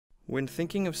When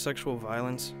thinking of sexual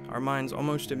violence, our minds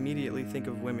almost immediately think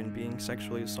of women being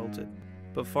sexually assaulted,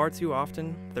 but far too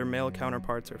often, their male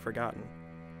counterparts are forgotten.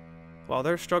 While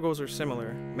their struggles are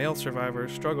similar, male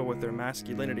survivors struggle with their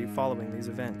masculinity following these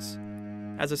events.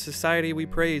 As a society, we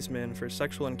praise men for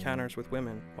sexual encounters with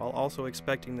women, while also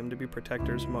expecting them to be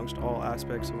protectors amongst all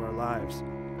aspects of our lives.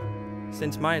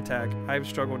 Since my attack, I have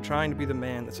struggled trying to be the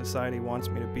man that society wants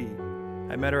me to be.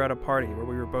 I met her at a party where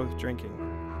we were both drinking.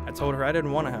 I told her I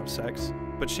didn't want to have sex,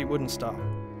 but she wouldn't stop.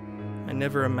 I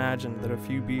never imagined that a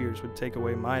few beers would take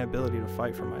away my ability to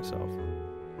fight for myself.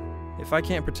 If I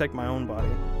can't protect my own body,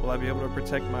 will I be able to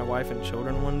protect my wife and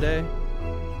children one day?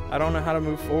 I don't know how to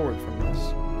move forward from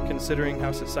this. Considering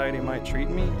how society might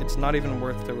treat me, it's not even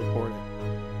worth to report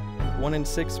it. 1 in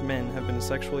 6 men have been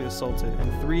sexually assaulted,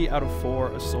 and 3 out of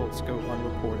 4 assaults go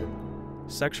unreported.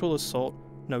 Sexual assault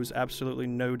knows absolutely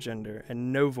no gender,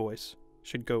 and no voice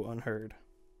should go unheard.